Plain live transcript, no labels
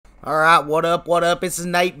Alright, what up, what up? This is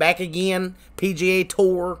Nate back again. PGA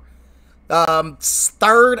Tour.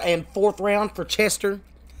 Third and fourth round for Chester.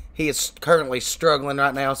 He is currently struggling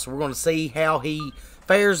right now, so we're going to see how he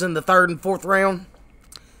fares in the third and fourth round.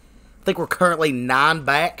 I think we're currently 9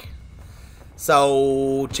 back.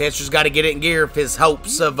 So Chester's got to get it in gear if his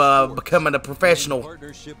hopes of becoming a professional.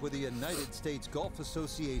 Partnership with the United States Golf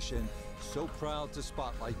Association, so proud to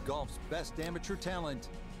spotlight golf's best amateur talent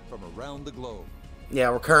from around the globe. Yeah,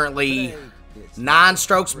 we're currently 9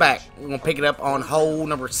 strokes back. We're going to pick it up on hole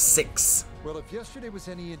number 6. Well, if yesterday was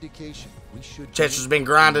any indication, we should Chester's been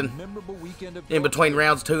grinding in between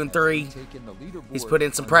rounds 2 and 3. He's put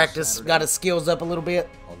in some practice, got his skills up a little bit.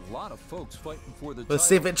 A lot of folks fighting for the Let's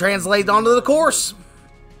see if it translates onto the course.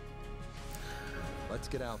 Let's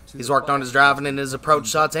get out to He's worked on his driving and his approach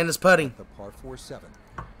shots and his putting. the par 4-7.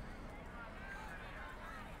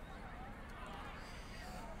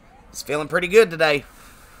 He's feeling pretty good today.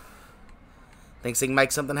 Thinks he can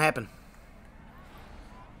make something happen.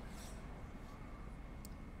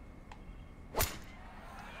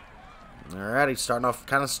 Alright, he's starting off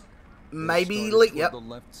kind of maybe late. Yep. The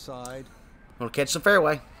left side. Gonna catch some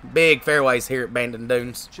fairway. Big fairways here at Bandon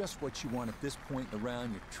Dunes. Just what you want at this point in the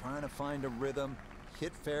round. You're trying to find a rhythm,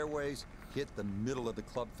 hit fairways, hit the middle of the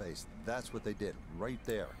club face. That's what they did right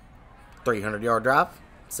there. 300-yard drive,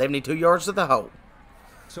 72 yards to the hole.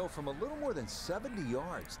 So from a little more than 70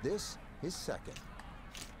 yards, this is second.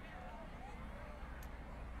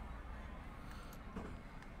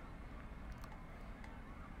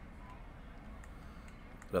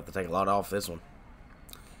 We'll have to take a lot off this one.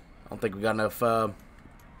 I don't think we got enough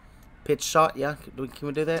pitch shot. Yeah, can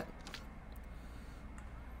we do that?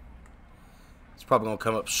 It's probably going to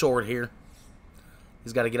come up short here.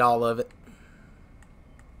 He's got to get all of it.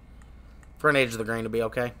 Front edge of the green will be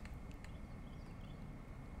okay.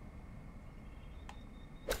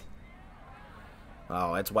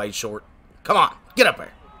 Oh, that's way short. Come on, get up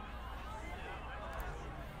there.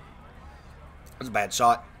 That's a bad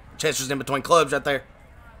shot. Chester's in between clubs right there.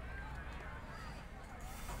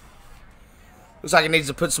 Looks like he needs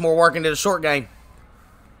to put some more work into the short game.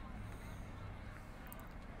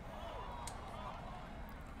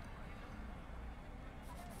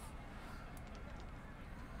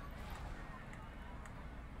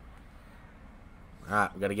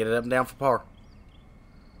 Alright, we got to get it up and down for par.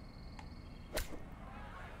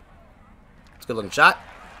 It's a good looking shot.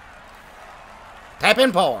 Tap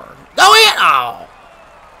in par. Go in! Oh!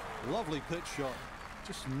 Lovely pitch shot.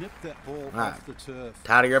 Just nipped that ball Right. off the turf.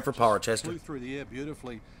 Tidy her up for par, Chester. Flew through the air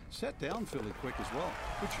beautifully. Sat down fairly quick as well.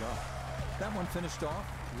 Good shot. That one finished off.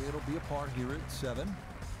 It'll be a par here at 7.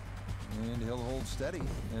 And he'll hold steady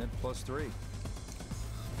at +3.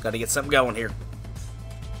 Got to get something going here.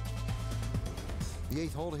 The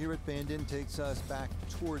 8th hole here at Bandon takes us back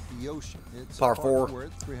toward the ocean. It's Par a 4,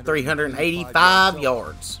 385 385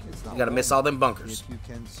 yards. It's You not got to miss all them bunkers. If you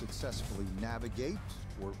can successfully navigate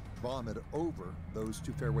or vomit over those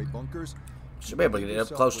 2 fairway bunkers, Should be able to get it up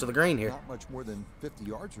close to the green here. Not much more than 50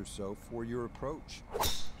 yards or so for your approach.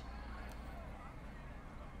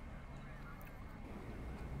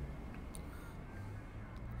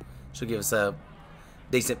 Should give us a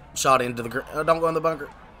decent shot into the green. Oh, don't go in the bunker.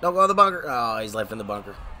 Don't go in the bunker. Oh, he's left in the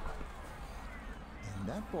bunker. And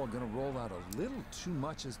that ball going to roll out a little too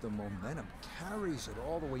much as the momentum carries it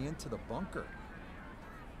all the way into the bunker.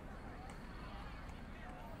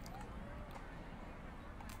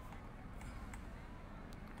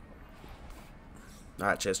 All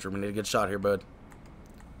right, Chester, we need a good shot here, bud.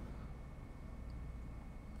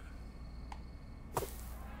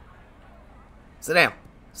 Sit down.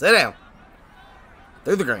 Sit down.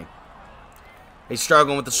 Through the green. He's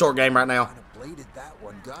struggling with the short game right now. Kind of bladed that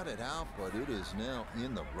one, got it out, but it is now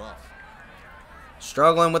in the rough.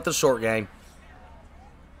 Struggling with the short game.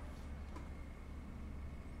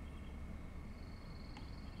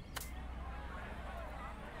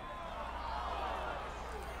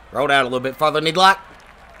 Rolled out a little bit farther than he'd like.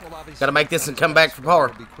 Well, Got to make this and come back for par.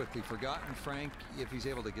 Will be quickly forgotten, Frank, if he's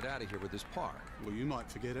able to get out of here with his par. Well, you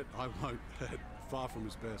might forget it. I won't. Far from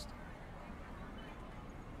his best.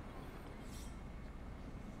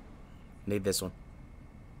 Need this one.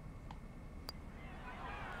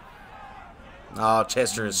 Oh,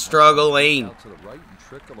 Chester is struggling. Out to the right and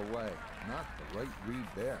trickle away. Not the right read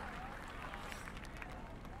there.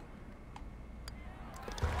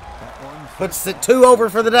 That one Puts it 2 over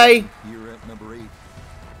for the day. here at number 8. And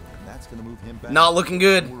that's going to move him back. Not looking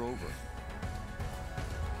good. 4 over.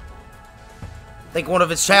 I think one of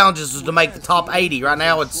his challenges was to make the top 80. Right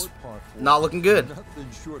now it's not looking good. Nothing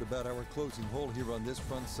short about our closing hole here on this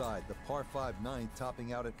front side. The par 5 9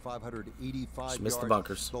 topping out at 585 Just missed yards. the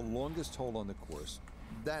bunkers. The longest hole on the course.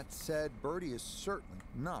 That said, birdie is certainly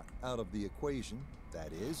not out of the equation. That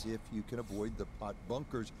is, if you can avoid the pot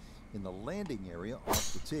bunkers in the landing area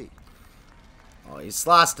off the tee. Oh, he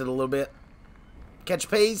sliced it a little bit. Catch a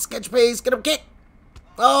piece, get him kick.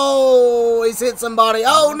 Oh, he's hit somebody.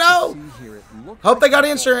 Oh, no. Hope they got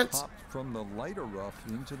insurance. From the lighter rough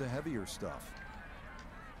into the heavier stuff.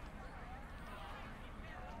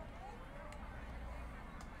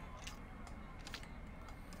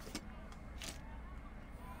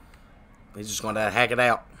 He's just going to hack it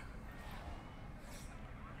out.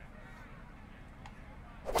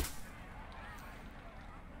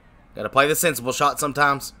 Got to play the sensible shot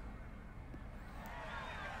sometimes.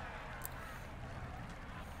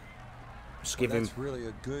 Just give him really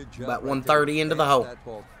a good job about 130 into the hole. That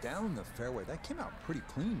ball down the fairway. That came out pretty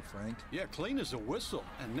clean, Frank. Yeah, clean as a whistle,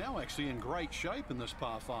 and now actually in great shape in this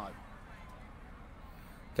par 5.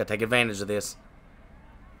 Got to take advantage of this.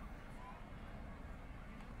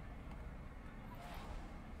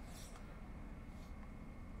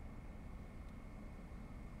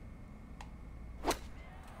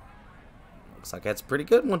 Looks like that's a pretty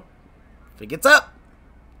good one. If he gets up,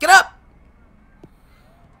 get up!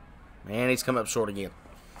 Man, he's come up short again.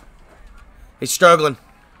 He's struggling.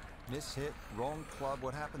 Miss hit, wrong club.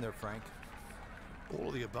 What happened there, Frank? All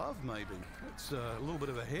of the above, maybe. It's a little bit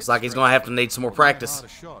of a hit. It's like he's going to have to need some more practice.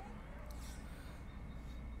 Shot.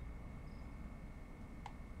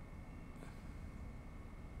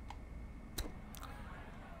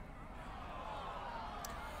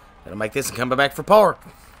 Gotta make this and come back for par.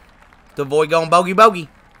 To avoid going bogey.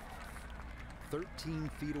 13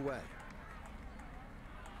 feet away.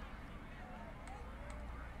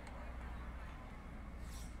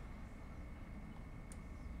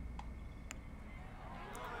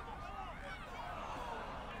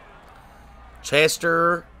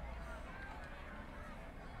 Chester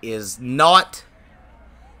is not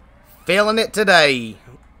feeling it today,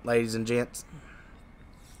 ladies and gents.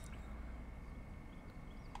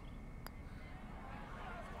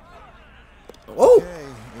 Oh,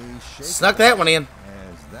 Okay, snuck that one in.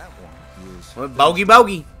 as that one is Went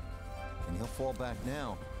bogey. and he'll fall back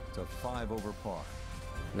now to 5 over par.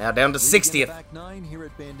 Now down to We begin 60th. the back 9 here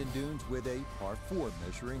at Bandon Dunes with a par 4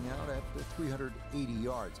 measuring out at 380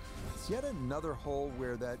 yards. It's yet another hole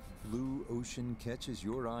where that blue ocean catches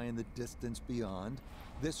your eye in the distance beyond.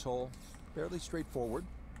 This hole, fairly straightforward,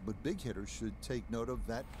 but big hitters should take note of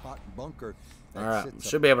that pot bunker. That All right, sits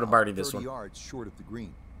should be able to about birdie this 30 one. yards short of the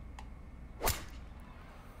green.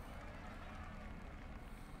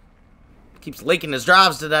 Keeps leaking his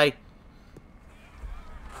drives today.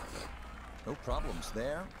 No problems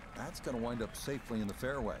there. That's going to wind up safely in the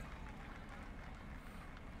fairway.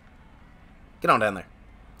 Get on down there.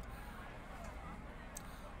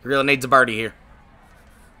 He really needs a birdie here.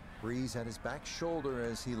 Breeze at his back shoulder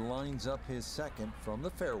as he lines up his second from the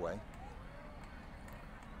fairway.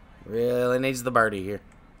 Really needs the birdie here.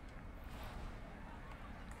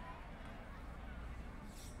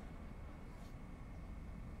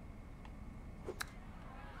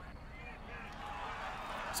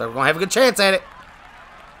 So we're going to have a good chance at it.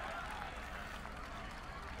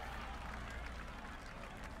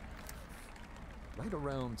 Right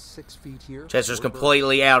around 6 feet here. Chester's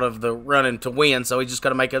completely out of the running to win, so he's just got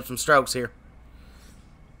to make up some strokes here.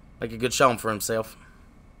 Make a good showing for himself.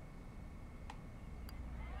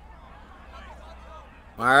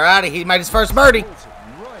 Alrighty, he made his first birdie. Pulls it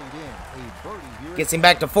right in. A birdie here. Gets him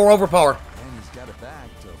back to 4 over par. And he's got it back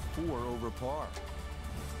to 4 over par.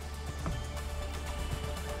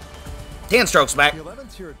 10 strokes back. The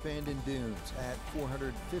 11th here at Bandon Dunes at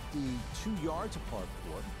 452 yards apart.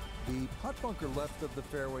 The putt bunker left of the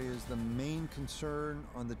fairway is the main concern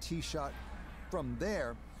on the tee shot. From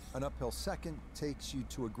there, an uphill second takes you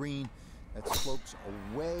to a green that slopes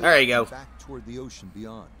away. There you go. Back toward the ocean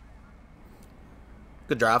beyond.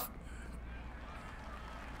 Good drive.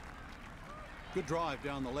 Good drive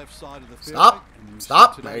down the left side of the fairway. Stop. And you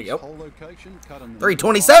Stop. see There you today's go. hole location, cut in the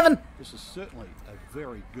 327. middle. This is certainly a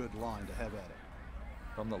very good line to have at it.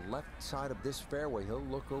 From the left side of this fairway, he'll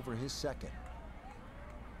look over his second.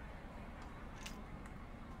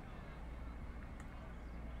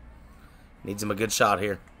 Needs him a good shot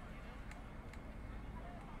here.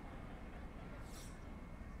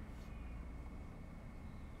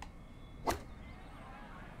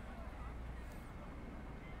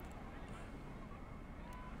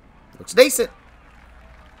 Looks decent.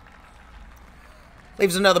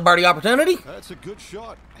 Leaves another birdie opportunity. That's a good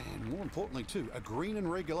shot, and more importantly, too, a green in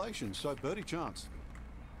regulation, so birdie chance.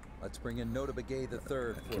 Let's bring in Nota Begay the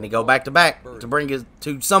third. Can he go back to back to bring his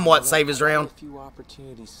to somewhat save his round? A few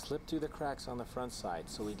opportunities slip through the cracks on the front side,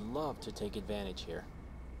 so we'd love to take advantage here.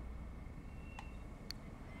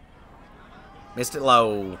 Missed it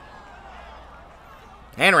low.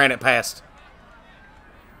 And ran it past.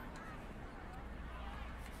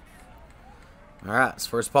 Alright, it's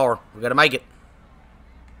first par. We gotta make it.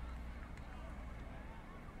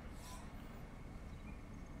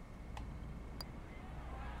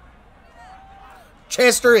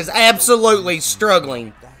 Chester is absolutely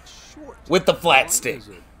struggling with the flat stick.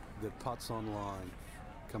 The putts on line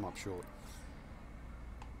come up short.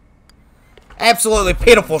 Absolutely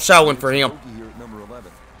pitiful showing for him. Here at number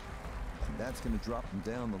 11. That's going to drop him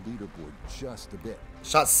down the leaderboard just a bit.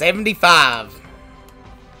 Shot 75.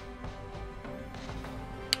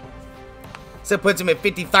 So it puts him at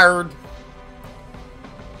 53rd.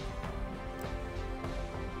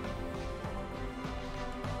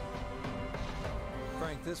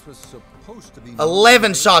 Frank, this was supposed to be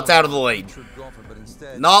 11 shots out of the lead.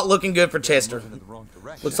 Not looking good for Chester.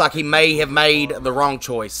 Looks like he may have made the wrong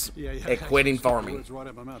choice at quitting farming. Right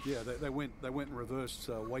out my mouth. Yeah, they went in reverse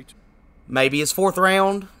way too. Maybe his fourth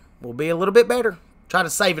round will be a little bit better. Try to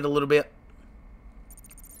save it a little bit.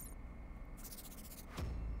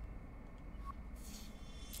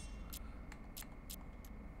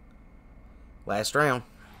 Last round.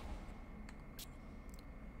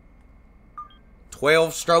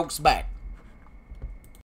 12 strokes back.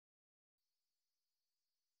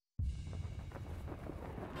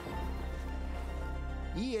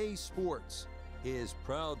 EA Sports is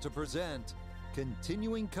proud to present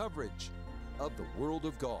continuing coverage of the world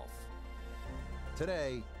of golf.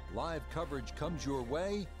 Today, live coverage comes your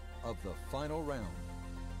way of the final round.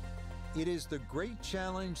 It is the great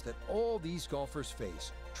challenge that all these golfers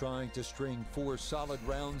face, trying to string 4 solid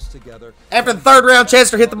rounds together. After the third round,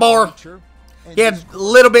 Chester hit the bar. He had a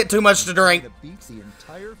little bit too much to drink.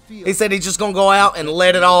 He said he's just going to go out and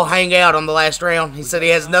let it all hang out on the last round. He said he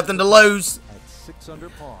has nothing to lose. At 6 under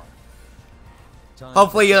par.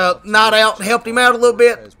 Hopefully Not Out helped him out a little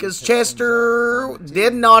bit, because Chester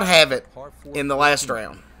did not have it in the last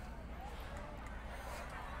round.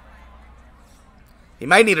 He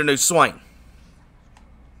may need a new swing.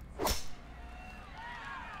 Looks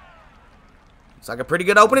like a pretty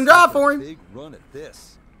good opening drive for him. Big run at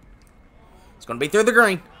this. It's going to be through the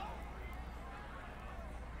green.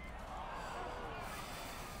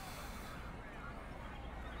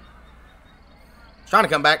 Trying to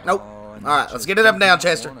come back. Nope. All right, let's get it up and down,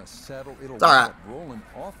 Chester. It's all right. Rolling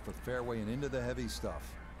off the fairway and into the heavy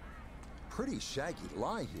stuff. Pretty shaggy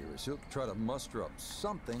lie here as he'll try to muster up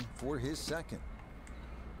something for his second.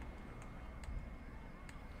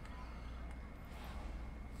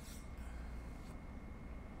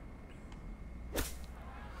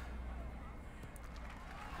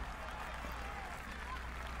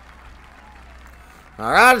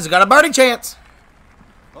 All right, he's got a birdie chance.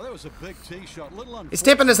 Well, that was a big tee shot. He's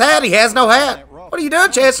tipping his hat. He has no hat. What are you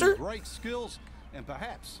doing, Chester? Great skills and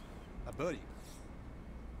perhaps a birdie.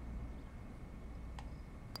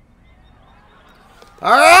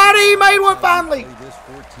 All right, he made one finally.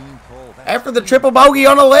 After the triple bogey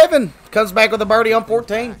on 11, comes back with a birdie on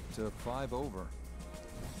 14. To 5 over.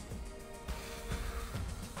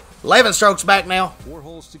 11 strokes back now. 4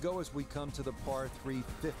 holes to go as we come to the par 3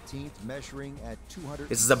 15th, measuring at 200.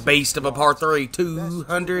 This is a beast of a par 3,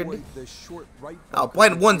 200. Oh,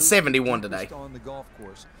 playing 171 today. On the golf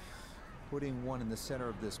course, putting one in the center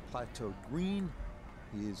of this plateau green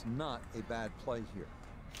is not a bad play here.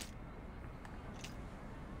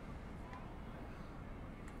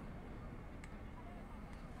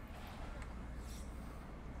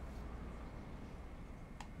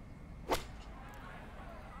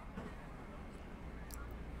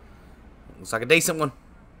 Looks like a decent one.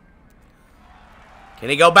 Can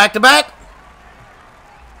he go back to back?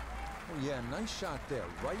 Oh yeah, nice shot there,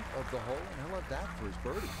 right of the hole, and how about that for his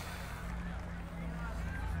birdie?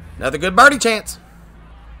 Another good birdie chance.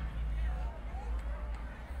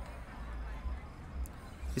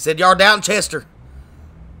 He said, "Yard down, Chester."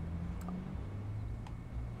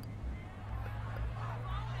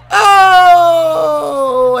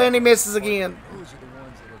 Oh, and he misses again. Those are the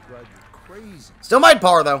ones that'll drive you crazy. Still made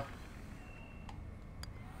par though.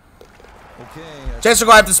 Okay, Chester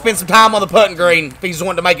gonna have to spend some time on the putting green if he's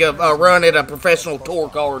wanting to make a run at a professional tour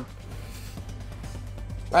card.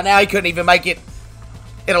 Right now, he couldn't even make it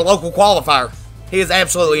in a local qualifier. He is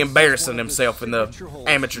absolutely embarrassing himself in the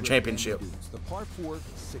amateur championship. The par 4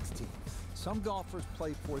 16. Some golfers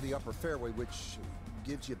play for the upper fairway, which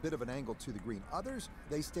gives you a bit of an angle to the green. Others,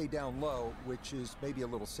 they stay down low, which is maybe a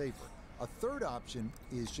little safer. A third option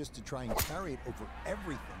is just to try and carry it over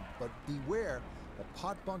everything, but beware the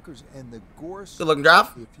pot bunkers and the gorse. Good looking drive.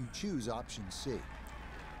 If you choose option C.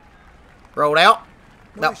 Rolled out.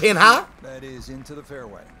 About pin high. That is into the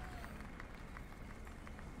fairway.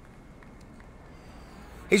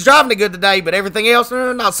 He's driving it good today, but everything else,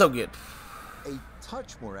 not so good. A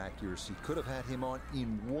touch more accuracy could have had him on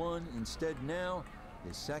in one. Instead now,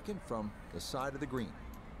 his second from the side of the green.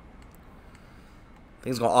 I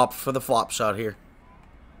think he's going to opt for the flop shot here.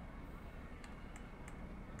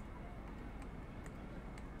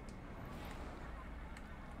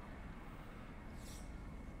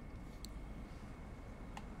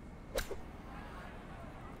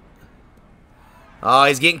 Oh,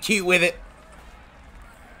 he's getting cute with it.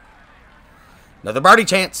 Another birdie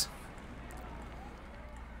chance.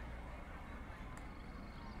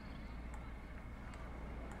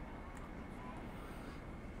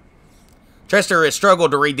 Chester has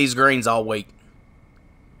struggled to read these greens all week.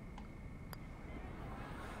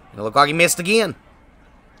 It looked like he missed again.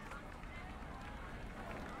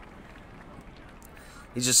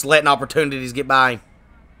 He's just letting opportunities get by him.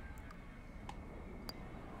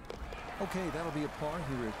 Okay, that'll be a par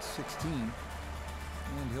here at 16. And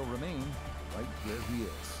he'll remain right where he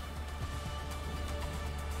is.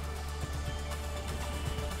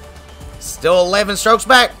 Still 11 strokes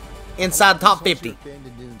back inside top 50.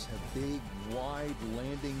 Bandon Dunes have big, wide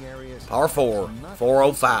landing areas. Par 4,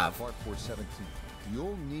 405. Par 417.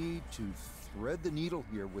 You'll need to thread the needle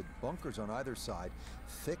here with bunkers on either side,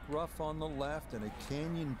 thick rough on the left, and a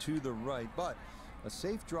canyon to the right. But a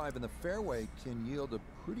safe drive in the fairway can yield a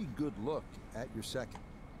pretty good look at your second.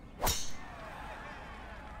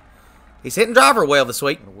 He's hitting driver well this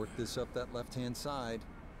week. Gonna work this up that left-hand side.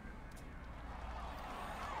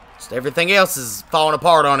 Just everything else is falling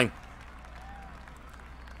apart on him.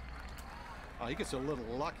 Oh, he gets a little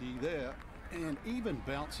lucky there and even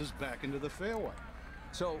bounces back into the fairway.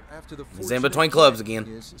 So after the He's in between clubs again.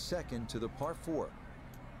 Is second to the par 4.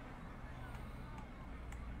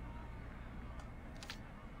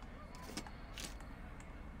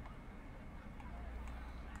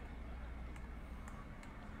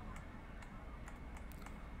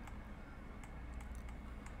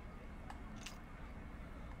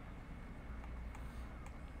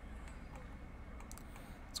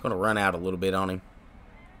 It's going to run out a little bit on him.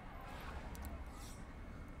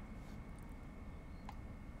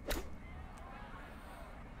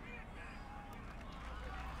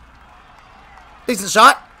 Decent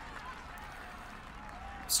shot.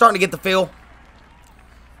 Starting to get the feel.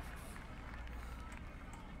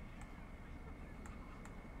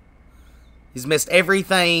 He's missed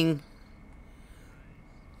everything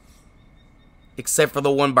except for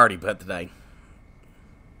the one birdie putt today.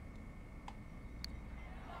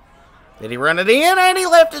 Did he run it in? And he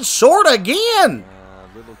left it short again.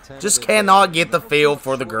 Just cannot get the feel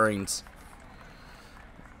for the greens.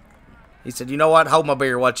 He said, you know what? Hold my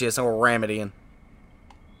beer, watch this, and we'll ram it in.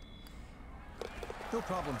 No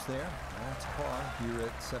problems there. That's par here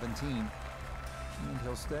at 17. And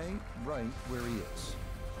he'll stay right where he is.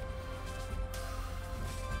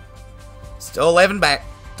 Still 11 back.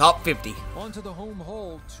 Top 50. On to the home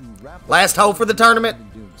hole to wrap Last hole for the tournament.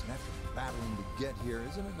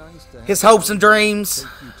 His hopes and dreams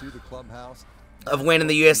of winning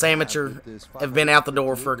the U.S. Amateur have been out the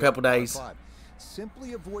door for a couple days.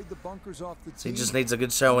 Simply avoid the bunkers off the So he tee. just needs a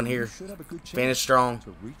good showing here. Finish strong.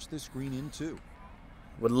 To reach this green in two.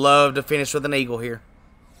 Would love to finish with an eagle here.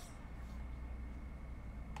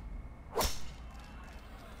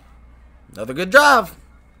 Another good drive.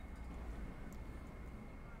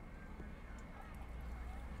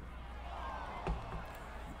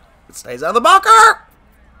 It stays out of the bunker.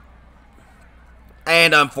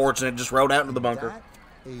 And unfortunate, just rode out into the bunker.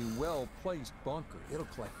 That, a well-placed bunker. It'll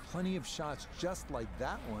collect plenty of shots just like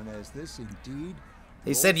that one, as this indeed.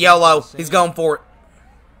 He said YOLO. He's going for it.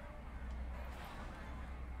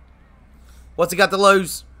 What's he got to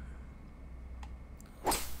lose?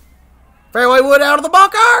 Fairway wood out of the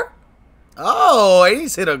bunker. Oh,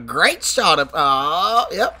 he's hit a great shot up. Oh,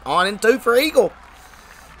 yep. On in two for eagle.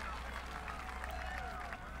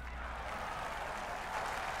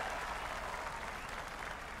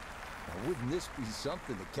 Now, wouldn't this be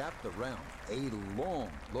something to cap the round? A long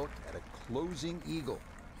look at a closing eagle.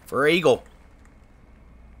 For eagle.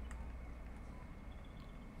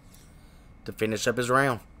 To finish up his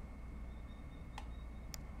round.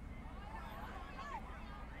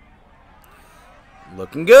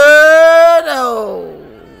 Looking good. Oh.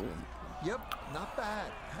 Yep, not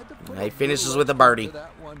bad. Had to put He a finishes little with a effort birdie. into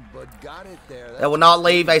that one, but got it there. That will not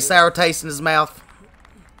leave a sour taste in his mouth.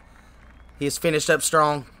 He has finished up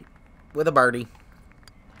strong. with a birdie.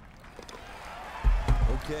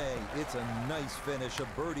 Okay, it's a nice finish, a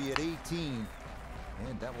birdie at 18.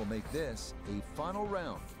 And that will make this a final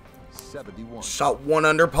round, 71. Shot 1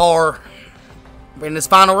 under par in this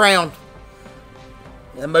final round.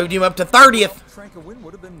 And moved him up to 30th. Frank, a win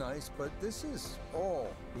would have been nice, but this is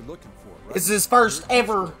all we're looking for, right? This is his first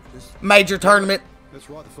ever major tournament. That's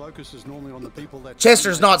right. The focus is normally on the people that.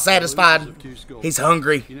 Chester's not satisfied. He's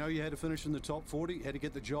hungry. You know, you had to finish in the top 40. Had to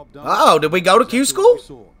get the job done. Oh, did we go to Q Exactly what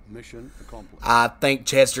school? we saw. Mission accomplished. I think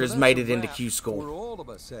Chester has So made that's it a into wrap Q for school. all of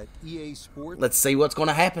us at EA Sports. Let's see what's going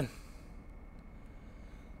to happen.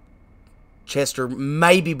 Chester,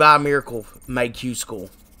 maybe by miracle, made Q school.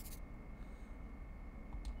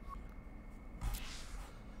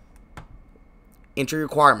 Entry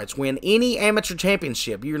requirements. Win any amateur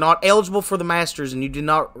championship. You're not eligible for the Masters and you do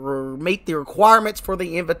not meet the requirements for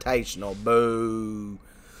the Invitational. Boo.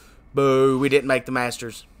 Boo. We didn't make the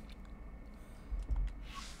Masters.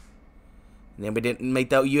 And then we didn't meet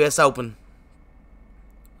the U.S. Open.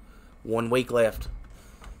 1 week left.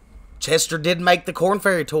 Chester did make the Corn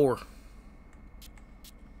Ferry Tour.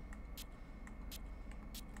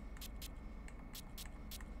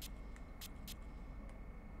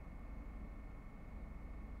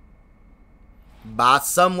 By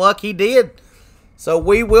some luck, he did. So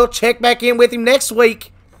we will check back in with him next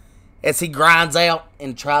week as he grinds out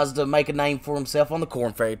and tries to make a name for himself on the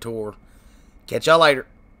Corn Ferry Tour. Catch y'all later.